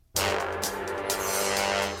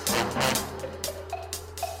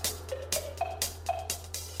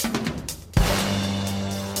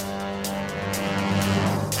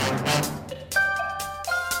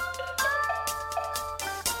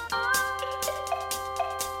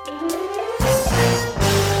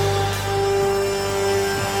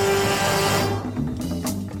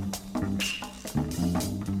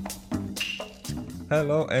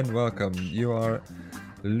Hello and welcome. You are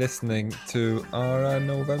listening to our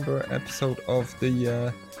November episode of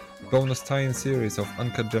the bonus tie-in series of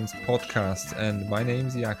Uncut Gems podcast, and my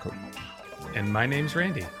name's Jakub. And my name's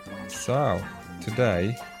Randy. So,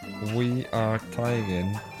 today we are tying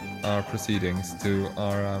in our proceedings to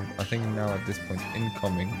our, I think now at this point,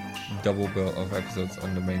 incoming double bill of episodes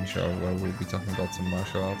on the main show, where we'll be talking about some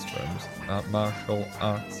martial arts films.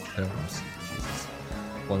 Jesus.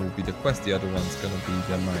 One will be The Quest, the other one's gonna be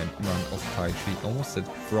The Man of Tai Chi. Almost said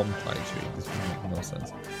From Tai Chi, this would make no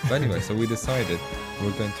sense. But anyway, so we decided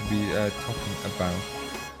we're going to be talking about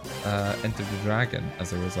Enter the Dragon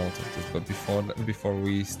as a result of this. But before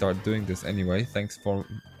we start doing this anyway,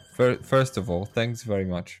 first of all, thanks very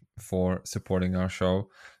much for supporting our show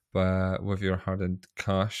with your hard-earned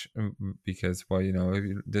cash, because, well, you know,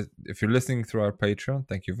 if you're listening through our Patreon,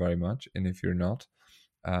 thank you very much. And if you're not,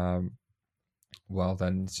 well,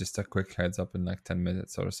 then it's just a quick heads up. In like 10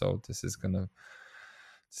 minutes or so, this is gonna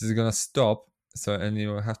stop. So, and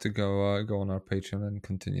you have to go on our Patreon and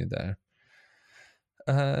continue there.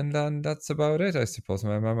 And then that's about it, I suppose.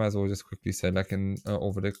 I might as well just quickly say, like, in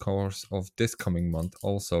over the course of this coming month,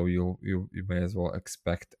 also you may as well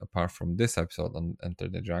expect, apart from this episode on Enter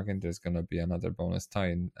the Dragon, there's gonna be another bonus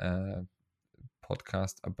tie-in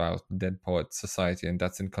podcast about Dead Poets Society, and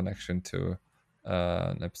that's in connection to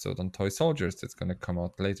an episode on Toy Soldiers that's going to come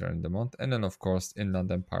out later in the month. And then, of course,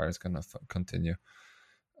 Inland Empire is going to continue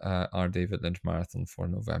our David Lynch marathon for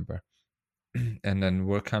November. And then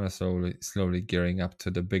we're kind of slowly gearing up to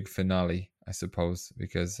the big finale, I suppose,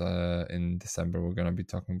 because in December we're going to be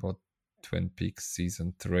talking about Twin Peaks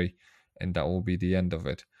season 3, and that will be the end of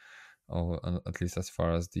it, or at least as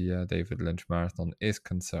far as the David Lynch marathon is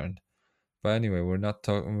concerned. But anyway, we're not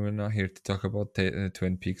here to talk about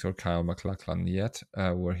Twin Peaks or Kyle MacLachlan yet.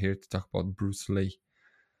 We're here to talk about Bruce Lee.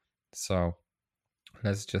 So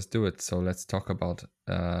let's just do it. So let's talk about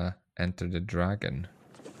Enter the Dragon.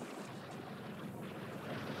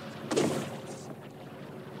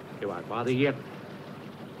 Do I bother you?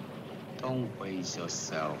 Don't waste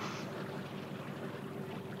yourself.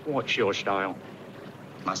 What's your style?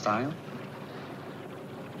 My style?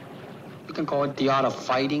 You can call it the art of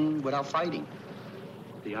fighting without fighting.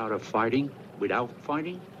 The art of fighting without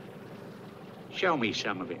fighting? Show me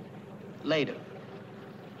some of it. Later.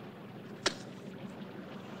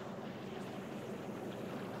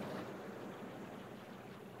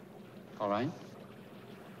 All right.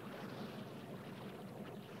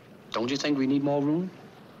 Don't you think we need more room?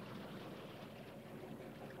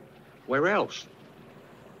 Where else?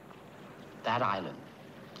 That island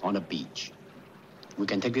on the beach. We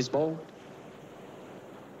can take this boat.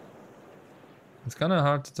 It's kind of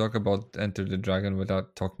hard to talk about Enter the Dragon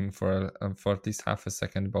without talking for at least half a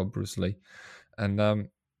second about Bruce Lee. And I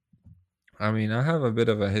mean, I have a bit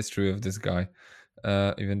of a history of this guy,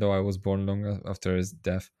 even though I was born long after his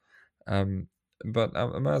death. But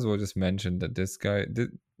I might as well just mention that this guy,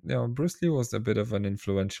 Bruce Lee was a bit of an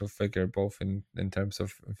influential figure, both in terms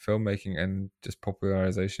of filmmaking and just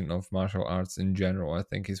popularization of martial arts in general. I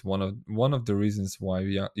think he's one of the reasons why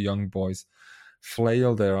young boys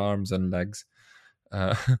flail their arms and legs.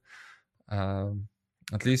 At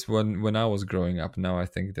least when I was growing up. Now I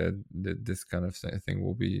think that this kind of thing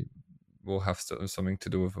will have something to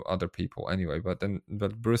do with other people anyway. But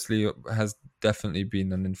Bruce Lee has definitely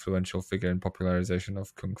been an influential figure in popularization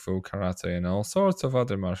of kung fu, karate, and all sorts of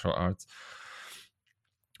other martial arts.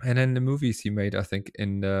 And in the movies he made, I think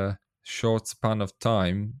in the short span of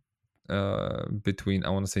time between, I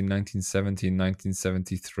want to say, 1970 and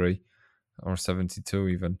 1973, or 72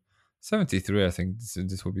 even. 73, I think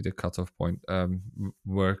this will be the cutoff point,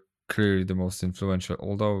 were clearly the most influential,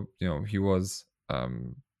 although, you know, he was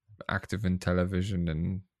active in television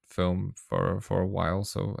and film for a while.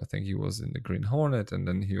 So I think he was in the Green Hornet, and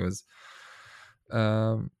then he was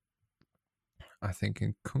I think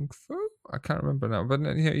in Kung Fu, I can't remember now, but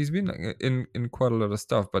yeah, he's been in quite a lot of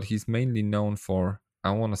stuff, but he's mainly known for,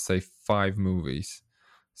 I want to say, 5 movies.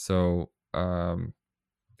 So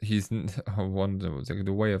he's one was like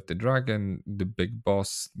The Way of the Dragon, The Big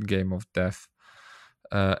Boss, Game of Death,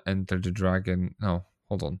 Enter the Dragon. No,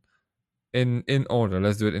 hold on. In order,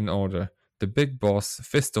 let's do it in order. The Big Boss,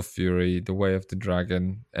 Fist of Fury, The Way of the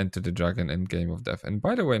Dragon, Enter the Dragon, and Game of Death. And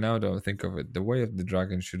by the way, now that I think of it, The Way of the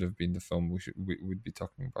Dragon should have been the film we'd be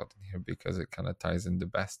talking about in here, because it kind of ties in the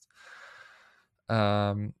best.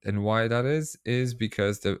 And why that is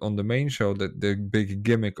because on the main show, the big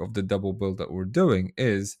gimmick of the double bill that we're doing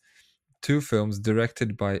is 2 films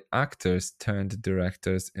directed by actors turned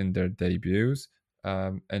directors in their debuts,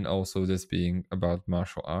 and also this being about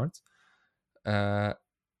martial arts.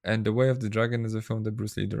 and The Way of the Dragon is a film that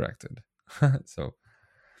Bruce Lee directed. So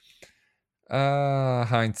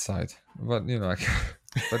hindsight, but like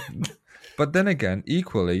but but then again,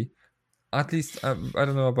 equally, at least I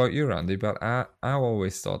don't know about you, Randy, but I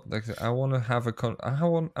always thought like I want to have I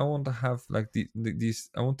want to have like these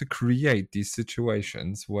I want to create these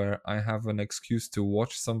situations where I have an excuse to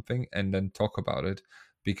watch something and then talk about it,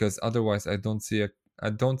 because otherwise I don't see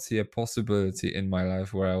a possibility in my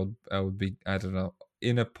life where I would be, I don't know,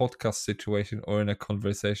 in a podcast situation or in a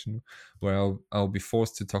conversation where I'll be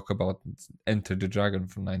forced to talk about Enter the Dragon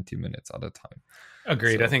for 90 minutes at a time.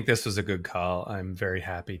 Agreed. So, I think this was a good call. I'm very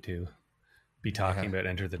happy to be talking about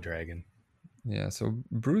Enter the Dragon. Yeah, so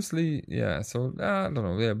Bruce Lee, yeah, so I don't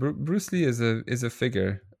know, yeah, Bruce Lee is a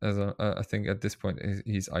figure, as I think at this point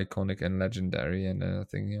he's iconic and legendary, and I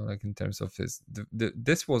think like in terms of his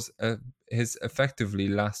this was his effectively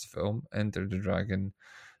last film, Enter the Dragon,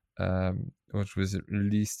 which was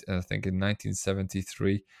released I think in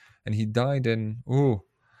 1973, and he died in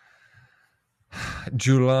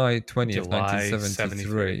July 20th, July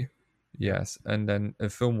 1973. Yes, and then a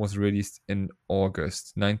film was released in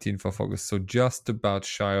August, 19th of August, so just about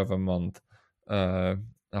shy of a month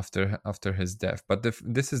after his death. But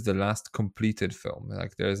this is the last completed film.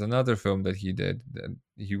 Like there's another film that he did that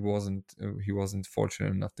he wasn't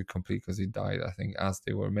fortunate enough to complete because he died, I think, as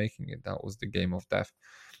they were making it. That was The Game of Death.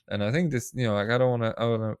 And I think this, like I don't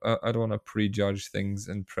want to prejudge things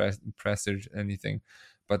and presage anything.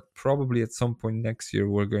 But probably at some point next year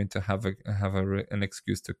we're going to have an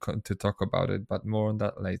excuse to talk about it, but more on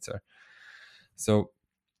that later. So,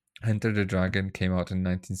 Enter the Dragon came out in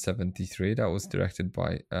 1973. That was directed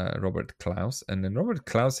by Robert Klaus, and then Robert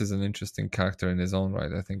Klaus is an interesting character in his own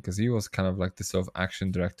right, I think, because he was kind of like the sort of action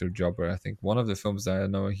director jobber. I think one of the films that I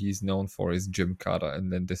know he's known for is Gymkata, and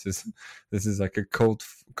then this is like a cult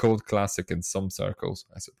classic in some circles,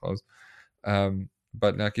 I suppose.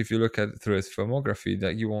 But like if you look at it through his filmography,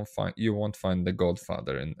 that you won't find The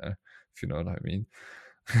Godfather in there, if you know what I mean.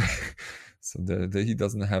 So he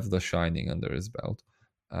doesn't have The Shining under his belt.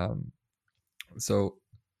 So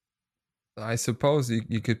I suppose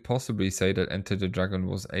you could possibly say that Enter the Dragon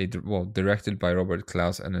was directed by Robert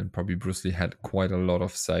Klaus, and then probably Bruce Lee had quite a lot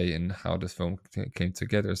of say in how this film came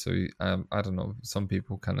together. So I don't know, some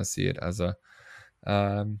people kind of see it as a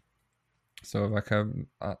sort of like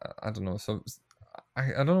I don't know, so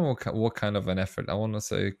I don't know what kind of an effort. I want to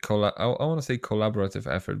say collaborative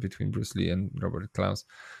effort between Bruce Lee and Robert Klaus.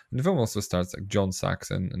 And the film also starts like John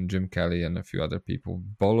Saxon and Jim Kelly and a few other people.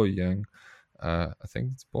 Bolo Yeung, I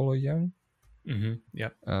think it's Bolo Yeung. Mm-hmm.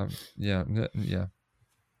 Yep. Yeah.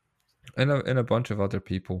 And a bunch of other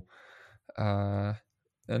people. And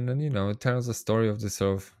then it tells the story of this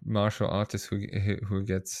sort of martial artist who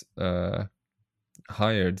gets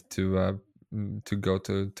hired to go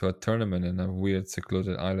to a tournament in a weird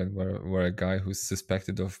secluded island where a guy who's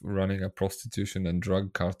suspected of running a prostitution and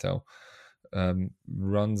drug cartel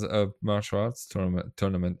runs a martial arts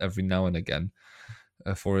tournament every now and again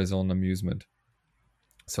for his own amusement.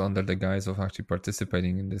 So under the guise of actually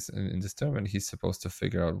participating in this tournament, he's supposed to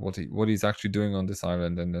figure out what he's actually doing on this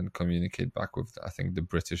island and then communicate back with, I think, the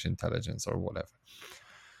British intelligence or whatever.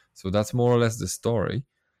 So that's more or less the story.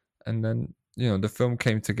 And then the film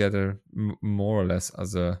came together more or less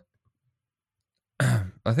as a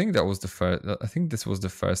I think this was the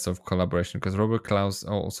first of collaboration, because Robert Klaus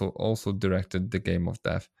also directed The Game of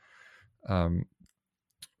Death.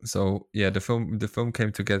 So yeah, the film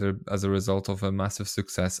came together as a result of a massive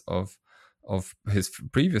success of his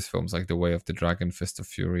previous films, like The Way of the Dragon, Fist of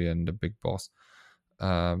Fury, and The Big Boss.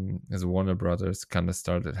 As Warner Brothers kind of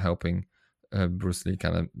started helping Bruce Lee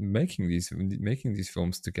kind of making these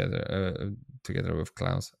films together with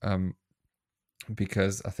Klaus,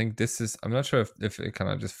 because I think I'm not sure if it kind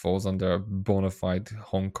of just falls under a bona fide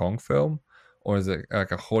Hong Kong film, or is it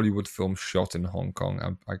like a Hollywood film shot in Hong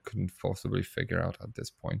Kong? I couldn't possibly figure out at this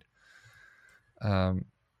point.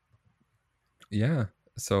 Yeah,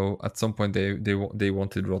 so at some point they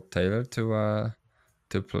wanted Rod Taylor to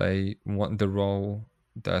play the role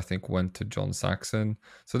that I think went to John Saxon.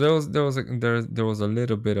 So there was a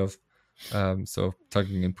little bit of sort of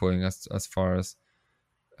tugging and pulling as far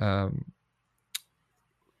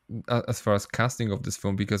as casting of this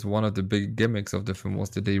film, because one of the big gimmicks of the film was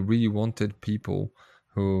that they really wanted people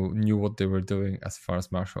who knew what they were doing as far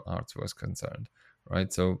as martial arts was concerned,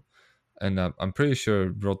 right? So, and I'm pretty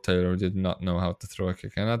sure Rod Taylor did not know how to throw a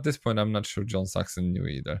kick, and at this point I'm not sure John Saxon knew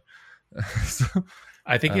either. So,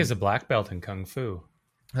 I think he has a black belt in Kung Fu.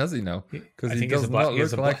 Has he now? Because he does not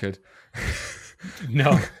look like it.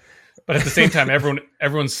 No, But at the same time,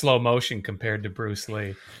 everyone's slow motion compared to Bruce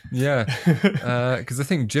Lee. Yeah, because I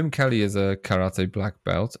think Jim Kelly is a karate black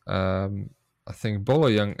belt. I think Bolo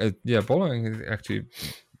Young, Bolo Young is actually,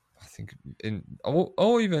 I think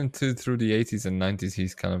even through the 80s and 90s,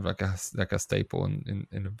 he's kind of like a staple in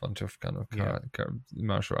a bunch of kind of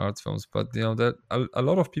martial arts films. But that a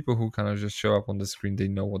lot of people who kind of just show up on the screen, they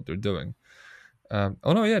know what they're doing.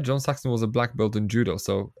 John Saxon was a black belt in judo,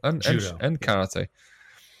 and karate.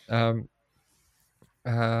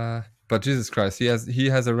 But Jesus Christ, he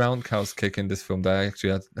has a roundhouse kick in this film that I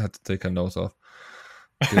actually had to take a note of.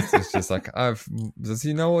 It's just like, does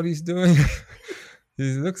he know what he's doing? He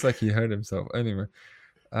looks like he hurt himself. Anyway,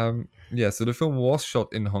 so the film was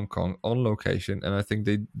shot in Hong Kong on location, and I think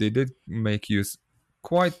they did make use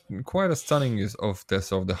quite a stunning use of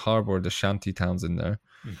the harbor, the shanty towns in there.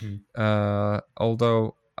 Mm-hmm.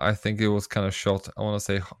 Although I think it was kind of shot, I want to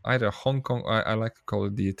say either Hong Kong, I like to call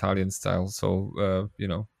it the Italian style, so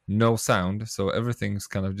no sound, so everything's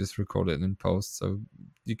kind of just recorded in post, so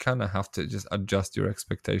you kind of have to just adjust your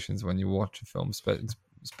expectations when you watch a film,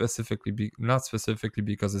 not specifically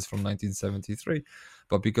because it's from 1973,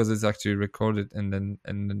 but because it's actually recorded and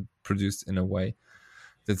then produced in a way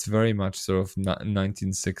that's very much sort of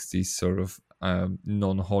 1960s sort of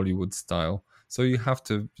non-Hollywood style. So you have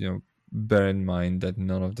to bear in mind that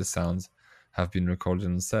none of the sounds have been recorded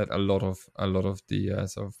on set. A lot of the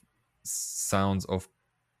sort of sounds of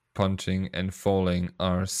punching and falling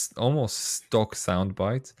are almost stock sound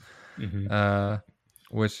bites,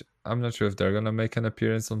 which I'm not sure if they're gonna make an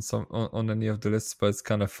appearance on any of the lists, but it's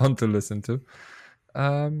kind of fun to listen to.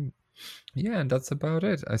 And that's about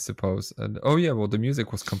it, I suppose. And the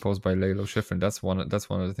music was composed by Lalo Schifrin. That's one of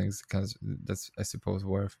the things that's I suppose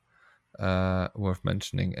worth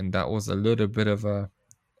mentioning, and that was a little bit of a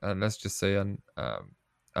let's just say an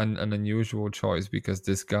unusual choice, because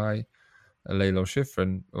this guy Lalo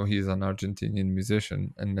Schifrin, he's an Argentinian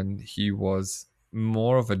musician, and then he was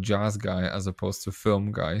more of a jazz guy as opposed to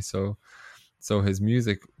film guy, so his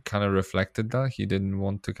music kind of reflected that. He didn't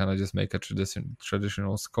want to kind of just make a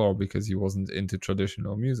traditional score because he wasn't into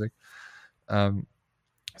traditional music.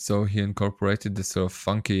 So he incorporated this sort of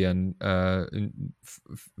funky and jazzy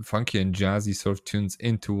sort of tunes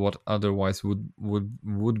into what otherwise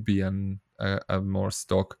would be a more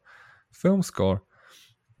stock film score,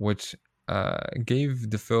 which gave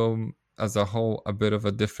the film as a whole a bit of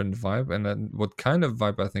a different vibe, and then what kind of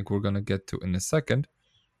vibe I think we're gonna get to in a second.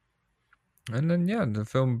 And then the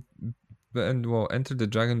film Enter the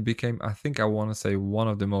Dragon became, I think I want to say, one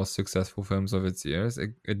of the most successful films of its years.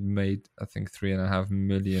 It made, I think, 3.5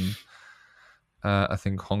 million I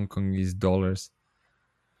think Hong Kongese dollars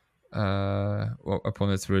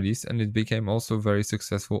upon its release, and it became also very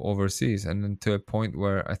successful overseas, and then to a point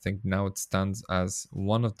where I think now it stands as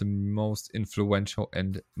one of the most influential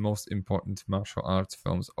and most important martial arts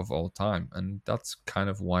films of all time. And that's kind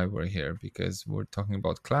of why we're here, because we're talking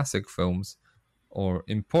about classic films or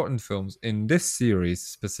important films in this series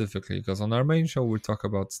specifically, because on our main show we talk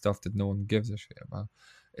about stuff that no one gives a shit about,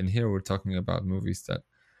 and here we're talking about movies that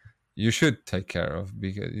you should take care of,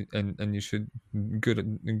 because and you should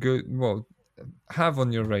have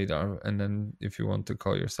on your radar, and then if you want to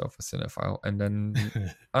call yourself a cinephile, and then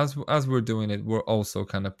as we're doing it, we're also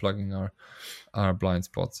kind of plugging our blind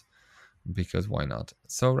spots, because why not?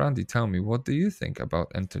 So Randy, tell me, what do you think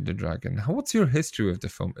about Enter the Dragon? What's your history of the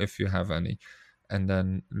film, if you have any, and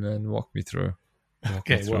then walk me through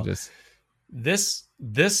this.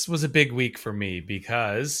 This was a big week for me,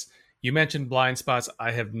 because you mentioned blind spots. I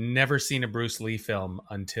have never seen a Bruce Lee film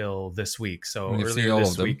until this week. So earlier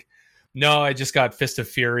this week, no, I just got Fist of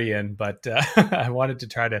Fury in, but I wanted to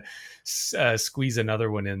try to squeeze another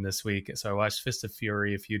one in this week. So I watched Fist of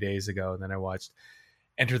Fury a few days ago, and then I watched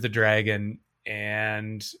Enter the Dragon,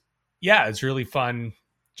 and it's really fun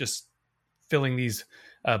just filling these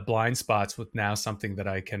blind spots with now something that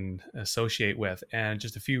I can associate with. And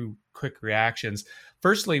just a few quick reactions.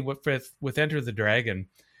 Firstly, with Enter the Dragon,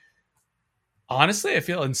 honestly, I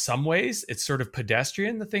feel in some ways it's sort of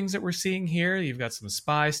pedestrian, the things that we're seeing here. You've got some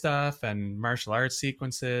spy stuff and martial arts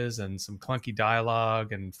sequences and some clunky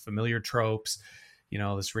dialogue and familiar tropes,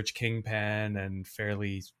 this rich kingpin and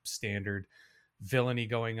fairly standard villainy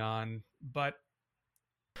going on. But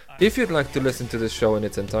if you'd like to listen to this show in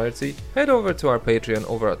its entirety, head over to our Patreon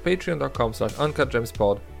over at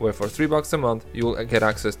patreon.com/uncutgemspod, where for $3 a month you will get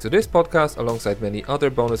access to this podcast alongside many other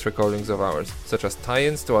bonus recordings of ours, such as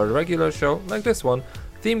tie-ins to our regular show like this one,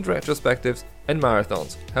 themed retrospectives, and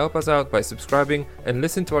marathons. Help us out by subscribing and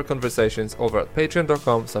listen to our conversations over at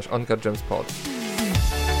patreon.com/uncutgemspod.